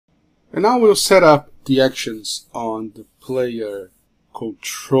And now we'll set up the actions on the player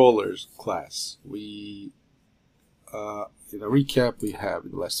controllers class. In a recap, we have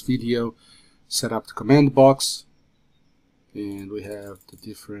in the last video set up the command box, and we have the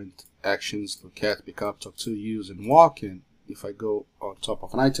different actions: look at, pick up, talk to, use, and walk. And if I go on top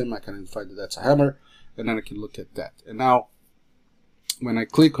of an item, I can identify that that's a hammer, and then I can look at that. And now when I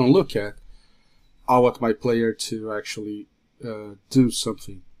click on look at, I want my player to actually do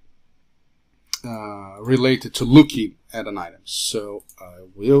something related to looking at an item. So I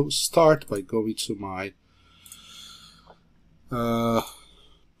will start by going to my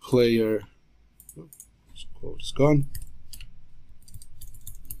player. Quote is gone.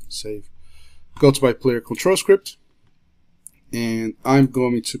 Save. Go to my player control script, and I'm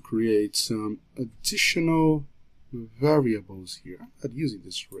going to create some additional variables here. I'm not using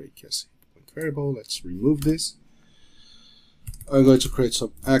this raycast point variable. Let's remove this. I'm going to create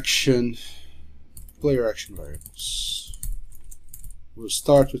some player action variables. We'll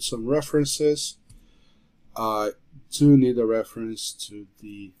start with some references. I do need a reference to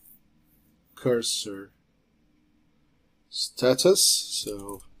the cursor status,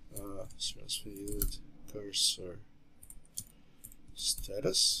 so stress field cursor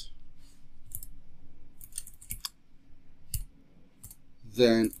status.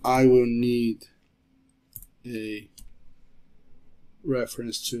 Then I will need a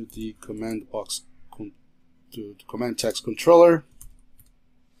reference to the command box, to the command text controller.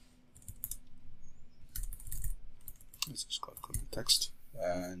 Let's just call it command text,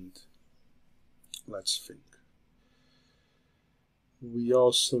 and let's think. We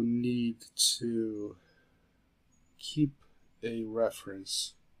also need to keep a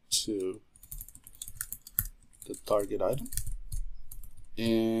reference to the target item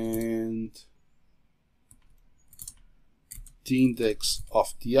and the index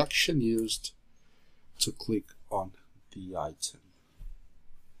of the action used to click on the item.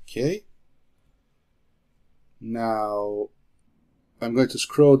 Okay. Now I'm going to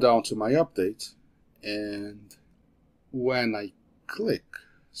scroll down to my update, and when I click,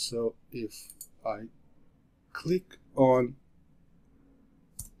 so if I click on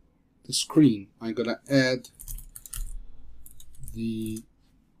the screen, I'm going to add the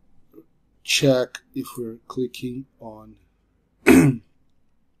check if we're clicking on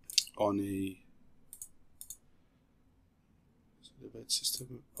on a event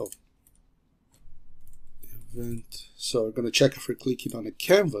system. Event. So we're going to check if we're clicking on a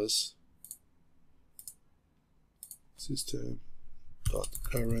canvas. System dot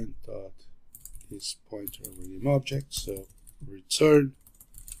current dot is pointer over game object. So return.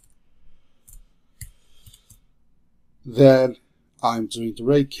 Then I'm doing the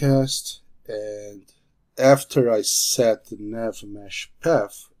raycast, and after I set the nav mesh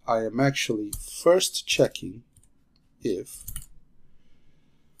path, I am actually first checking if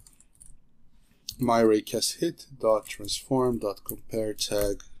my raycast hit dot transform dot compare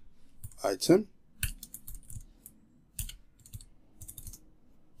tag item.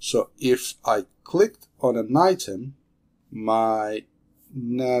 So if I clicked on an item, my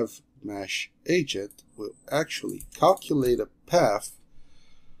nav mesh agent will actually calculate a path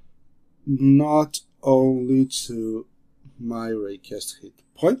not only to my raycast hit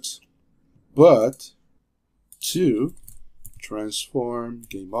point, but to transform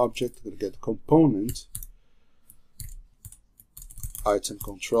game object. I'm going to get component item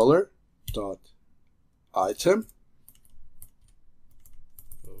controller dot item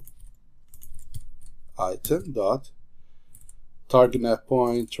dot target nav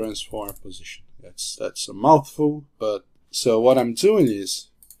point transform position. That's a mouthful, but so what I'm doing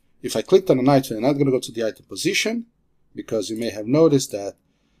is, if I clicked on an item, I'm not going to go to the item position, because you may have noticed that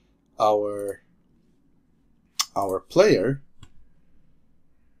our player,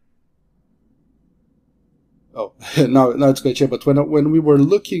 now it's going to change. But when we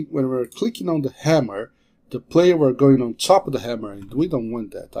were clicking on the hammer, the player were going on top of the hammer, and we don't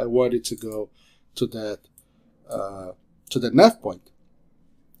want that. I want it to go to that nav point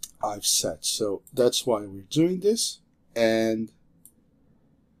I've set. So that's why we're doing this. And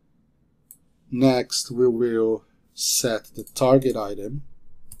next we will set the target item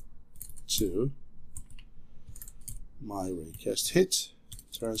to my raycast hit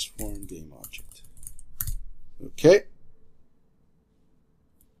transform game object. Okay.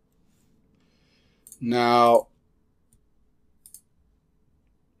 Now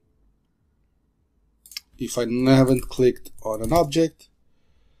if I haven't clicked on an object,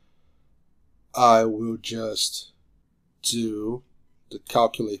 I will just do the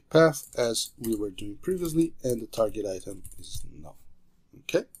calculate path as we were doing previously, and the target item is null.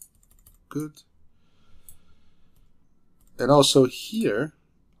 Okay. good. And also here,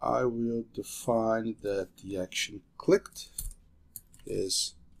 I will define that the action clicked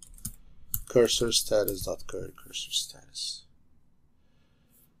is cursor status.current cursor status.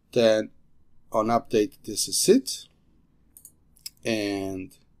 Then on update, this is it.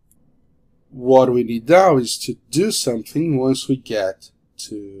 And what we need now is to do something once we get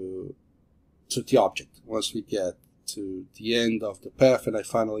to the object. Once we get to the end of the path and I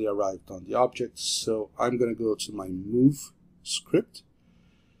finally arrived on the object. So I'm going to go to my move script,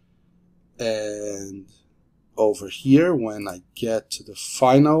 and over here, when I get to the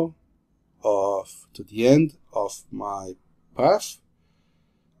the end of my path,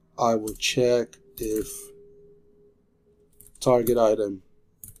 I will check if target item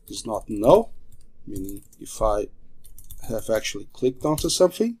is not null, meaning if I have actually clicked onto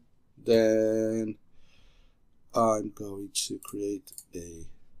something, then I'm going to create a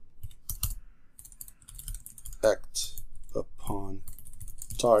act upon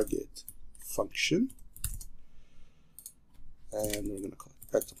target function, and we're going to call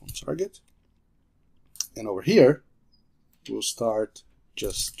it act upon target. And over here, we'll start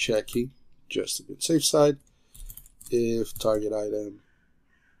just checking, just to be on the safe side, if target item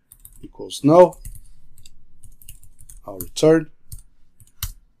equals null, I'll return.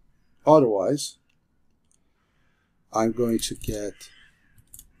 Otherwise, I'm going to get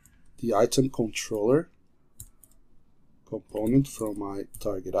the item controller component from my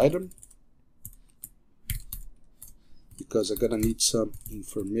target item, because I'm going to need some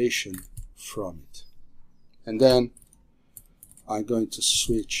information from it. And then I'm going to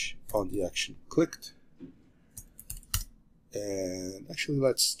switch on the action clicked. And actually,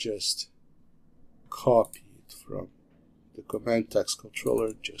 let's just copy it from the command text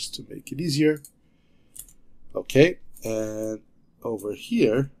controller just to make it easier. Okay, and over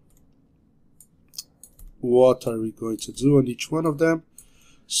here, what are we going to do on each one of them?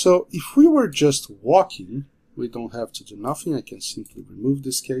 So if we were just walking, we don't have to do nothing. I can simply remove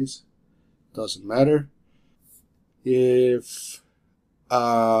this case. Doesn't matter. So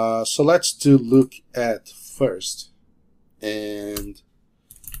let's do look at first. And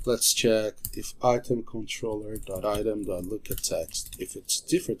let's check if item controller.item.lookAtText, if it's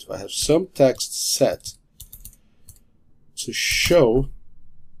different, if I have some text set to show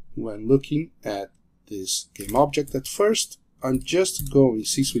when looking at this game object at first, I'm just going,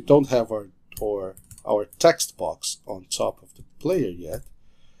 since we don't have our text box on top of the player yet,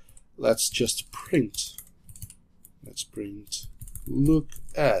 let's just print. Let's print look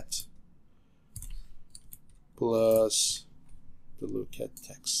at plus the look at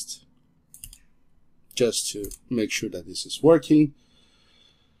text, just to make sure that this is working.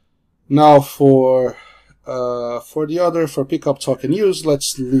 Now for the other, for pickup token use,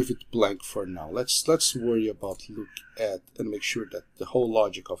 let's leave it blank for now. Let's worry about look at and make sure that the whole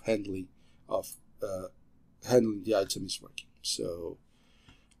logic of handling the item is working. So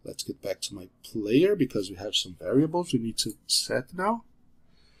let's get back to my player, because we have some variables we need to set now.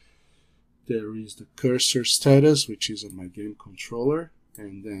 There is the cursor status, which is on my game controller,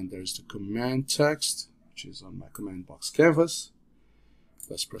 and then there's the command text, which is on my command box canvas.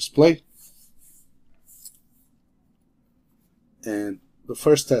 Let's press play. And the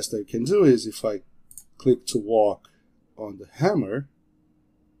first test I can do is if I click to walk on the hammer,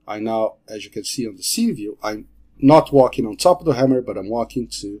 I now, as you can see on the scene view, I'm not walking on top of the hammer, but I'm walking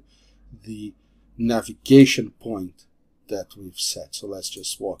to the navigation point that we've set. So let's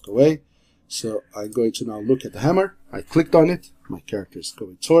just walk away. So I'm going to now look at the hammer. I clicked on it. My character is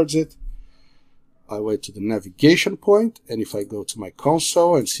going towards it. I went to the navigation point, and if I go to my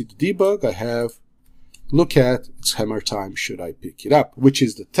console and see the debug, I have look at, it's hammer time, should I pick it up, which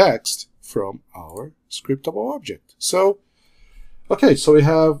is the text from our scriptable object. So, okay, so we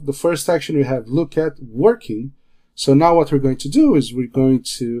have the first action, we have look at working. So now what we're going to do is we're going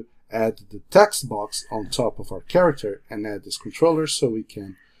to add the text box on top of our character and add this controller so we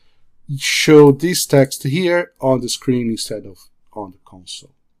can show this text here on the screen instead of on the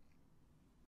console.